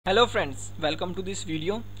Hello friends, welcome to this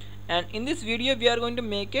video, and in this video we are going to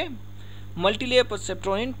make a multi-layer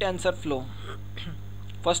perceptron in Tensorflow.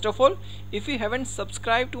 First of all, if you haven't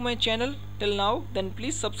subscribed to my channel till now, then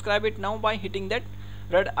please subscribe it now by hitting that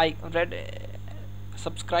red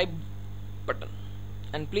subscribe button,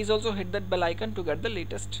 and please also hit that bell icon to get the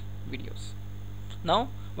latest videos. Now,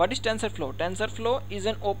 what is Tensorflow? Tensorflow is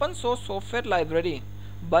an open source software library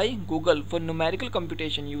by Google for numerical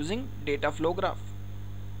computation using data flow graph.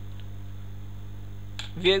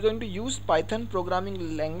 We are going to use Python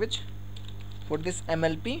programming language for this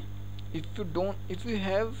MLP. If you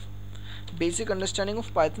have basic understanding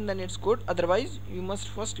of Python, then it's good. Otherwise, you must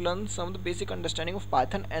first learn some of the basic understanding of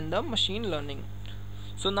Python and the machine learning.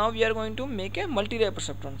 So now we are going to make a multi-layer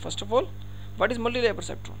perceptron. First of all, what is multi-layer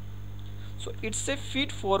perceptron? So it's a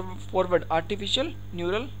feed-forward artificial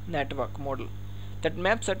neural network model that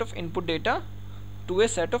maps set of input data to a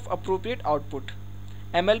set of appropriate output.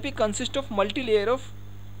 MLP consists of multi-layer of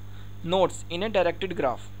nodes in a directed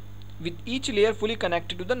graph, with each layer fully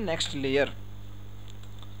connected to the next layer.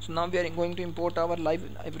 So now we are going to import our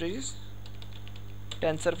libraries.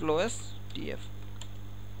 Tensorflow as tf,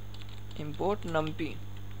 import numpy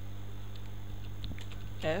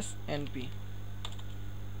as np.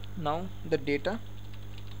 Now the data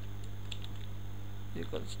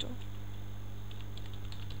equals to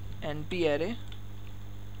np array.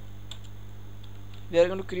 We are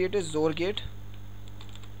going to create a XOR gate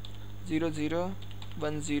 0 0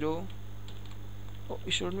 1 0. Oh,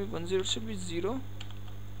 it should be 1 0. It should be 0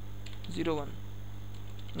 0 1.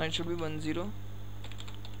 Now it should be 1 0.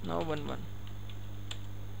 Now 1 1.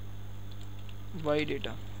 Y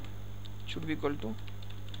data should be equal to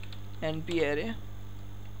np array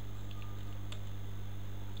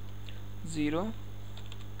 0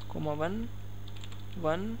 comma 1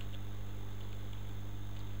 1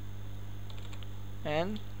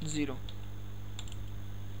 and 0.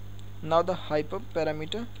 Now the hyper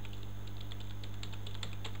parameter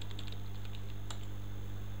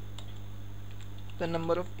the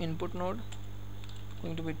number of input node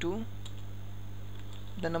going to be 2,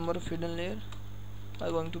 the number of hidden layer are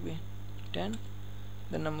going to be 10,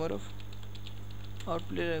 the number of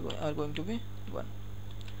output layer are going to be 1.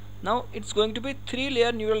 Now it's going to be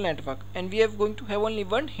 3-layer neural network, and we are going to have only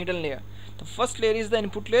one hidden layer. The first layer is the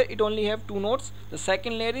input layer, it only have 2 nodes. The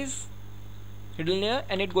second layer is hidden layer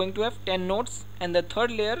and it going to have 10 nodes, and the third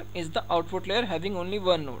layer is the output layer having only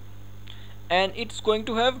 1 node, and it's going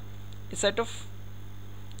to have a set of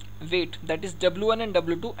weight, that is w1 and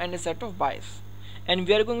w2, and a set of bias, and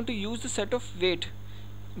we are going to use the set of weight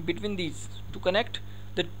between these to connect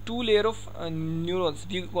the 2 layer of neurons.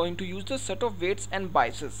 We are going to use the set of weights and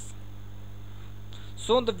biases.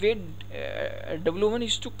 So the weight w1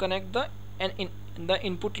 is to connect the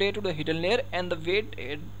input layer to the hidden layer, and the weight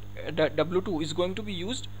w2 is going to be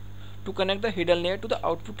used to connect the hidden layer to the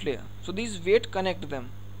output layer. So these weight connect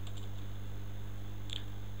them.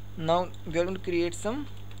 Now we are going to create some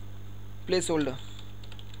placeholder.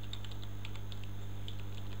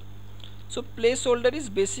 So placeholder is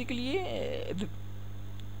basically a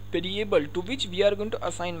variable to which we are going to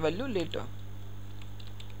assign value later.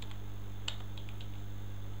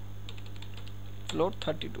 Float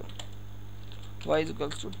 32, y is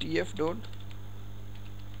equals to tf dot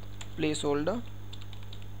placeholder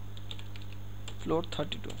float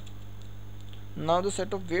 32. Now the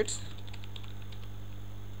set of weights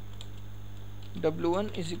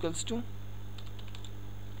w1 is equals to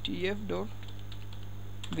tf dot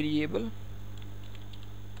variable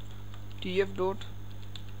tf dot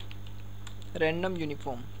random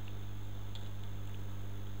uniform.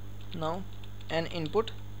 Now n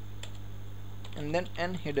input and then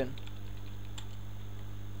n hidden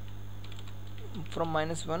from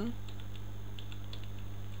 -1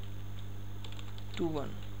 to 1.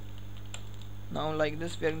 Now like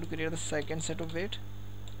this we are going to create the second set of weight,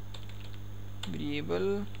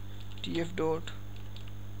 variable tf dot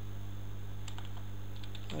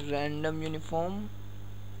random uniform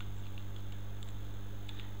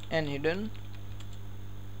n hidden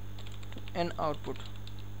to n output.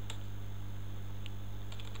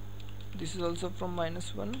 This is also from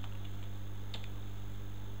 -1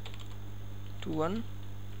 to 1.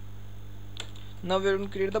 Now we are going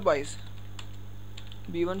to create the bias.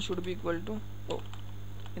 b1 should be equal to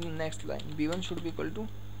in the next line b1 should be equal to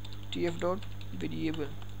tf dot variable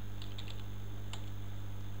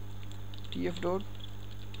tf dot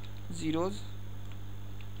zeros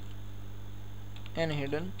and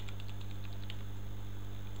hidden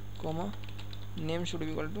comma name should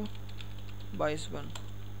be equal to bias 1.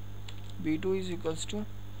 b2 is equals to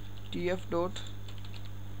tf dot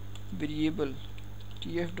variable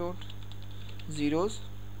tf dot zeros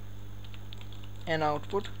and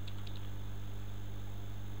output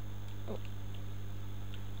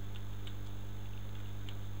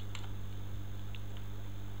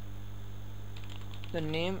the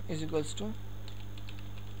name is equals to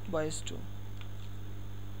bias 2.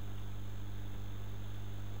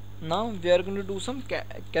 Now we are going to do some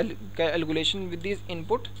calculation with these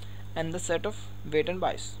input and the set of weight and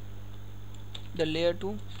bias. The layer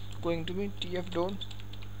 2 going to be tf dot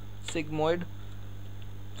sigmoid,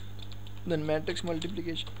 then matrix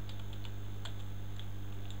multiplication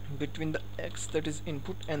between the x that is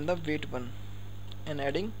input and the weight 1 and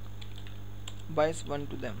adding bias 1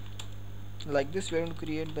 to them. Like this we are going to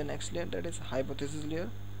create the next layer, that is hypothesis layer.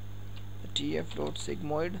 The tf dot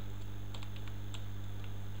sigmoid,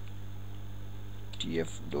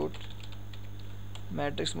 tf dot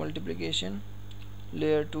matrix multiplication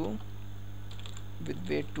layer 2 with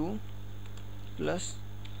weight 2 plus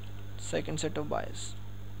second set of bias.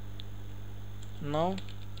 Now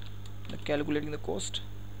the calculating the cost,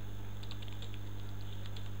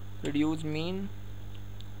 reduce mean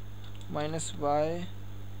minus y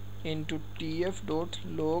into tf dot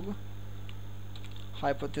log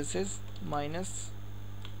hypothesis minus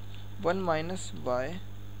 1 minus y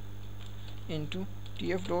into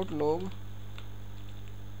tf dot log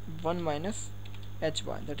 1 minus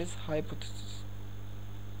hy, that is hypothesis.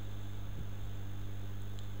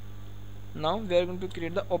 Now we are going to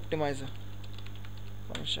create the optimizer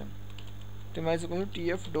function. Optimizer equals to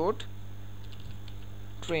tf dot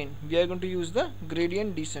train. We are going to use the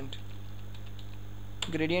gradient descent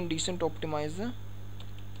optimizer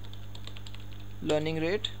learning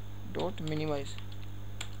rate dot minimize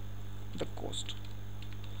the cost.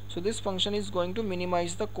 So this function is going to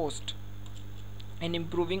minimize the cost and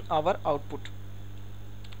improving our output.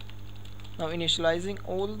 Now initializing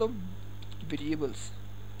all the variables,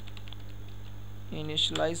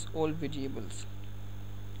 initialize all variables.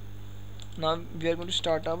 Now we are going to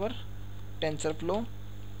start our TensorFlow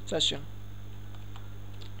session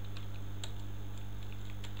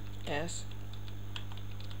as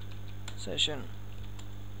session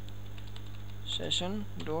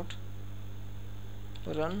dot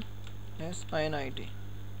run as init.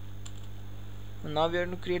 Now we are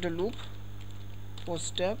going to create a loop for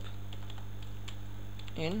step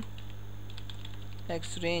in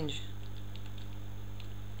x range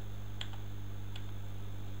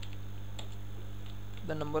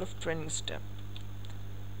the number of training step.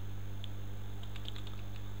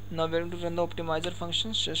 Now we are going to run the optimizer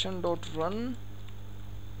function session dot run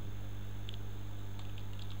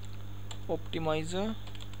optimizer,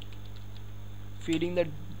 feeding the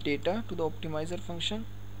data to the optimizer function,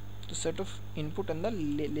 the set of input and the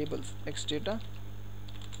labels x data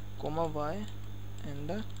comma y and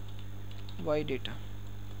the y data.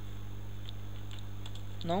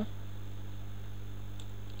 Now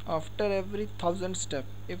after every 1000 step,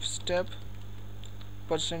 if step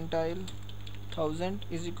percentile 1000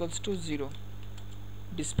 is equals to 0,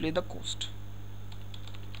 display the cost.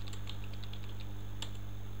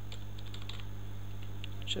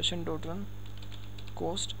 Session dot run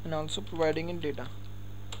cost and also providing in data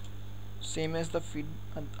same as the feed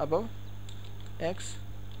above, x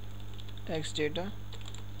data,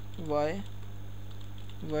 y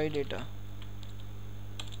data.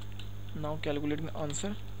 Now calculating the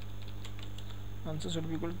answer should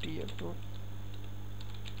be equal to tf dot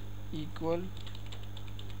equal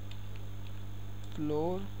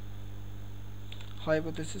floor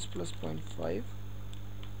hypothesis plus 0.5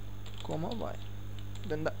 comma y.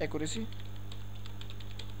 Then the accuracy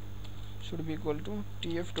should be equal to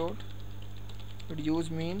tf dot reduce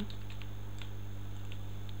mean,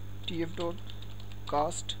 tf dot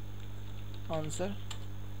cast answer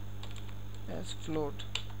as float.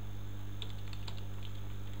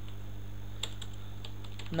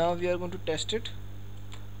 Now we are going to test it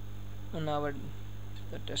on our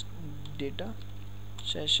the test data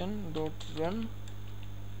session dot run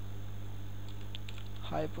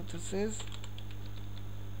hypothesis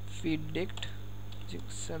feed dict,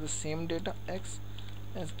 so the same data x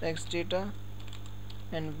as x data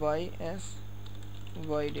and y as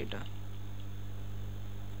y data.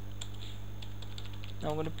 Now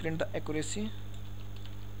I'm going to print the accuracy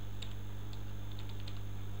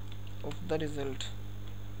of the result.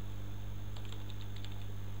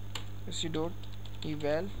 Accuracy dot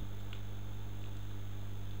eval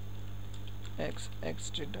x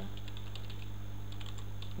data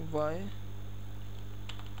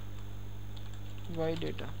y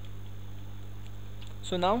data.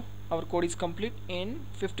 So now our code is complete in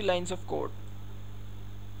 50 lines of code.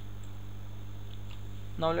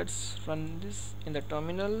 Now let's run this in the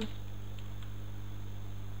terminal,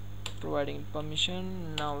 providing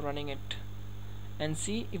permission, now running it, and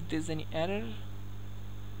see if there's any error.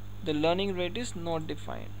 The learning rate is not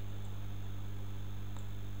defined.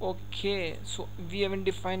 Okay, so we haven't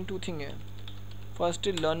defined two things here. First,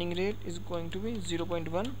 learning rate is going to be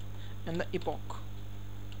 0.1, and the epoch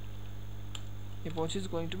is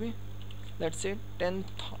going to be, let's say,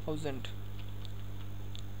 10,000.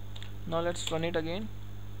 Now let's run it again.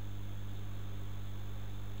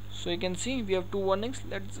 So you can see we have two warnings.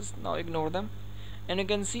 Let's just now ignore them, and you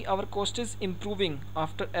can see our cost is improving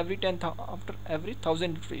after every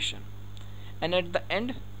 1000 iteration, and at the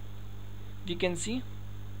end we can see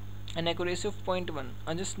an accuracy of 0.1.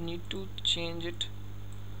 I just need to change it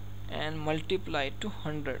and multiply it to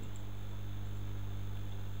 100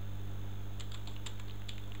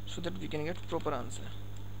 so that we can get proper answer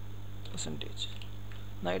percentage.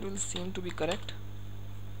 Now it will seem to be correct.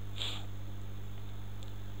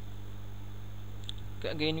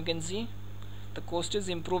 Again you can see the cost is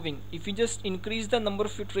improving. If you just increase the number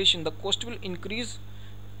of iteration, the cost will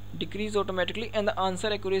decrease automatically, and the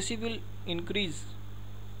answer accuracy will increase.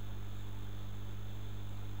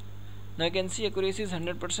 Now you can see accuracy is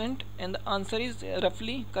 100% and the answer is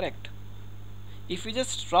roughly correct. If we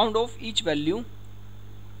just round off each value,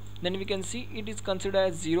 then we can see it is considered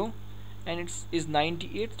as 0 and it is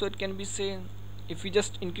 98. So it can be, say, if we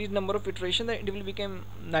just increase number of iteration, then it will become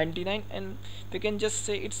 99, and we can just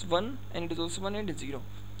say it's 1 and it is also 1 and it is 0.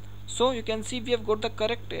 So you can see we have got the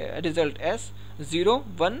correct result as 0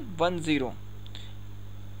 1 1 0.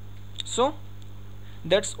 So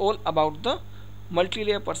that's all about the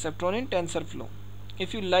multi-layer perceptron in Tensorflow.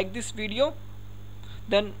 If you like this video,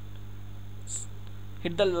 then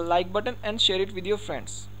hit the like button and share it with your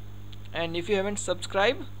friends. And if you haven't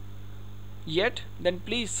subscribed yet, then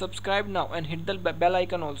please subscribe now and hit the bell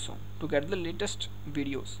icon also to get the latest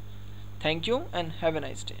videos. Thank you and have a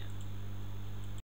nice day.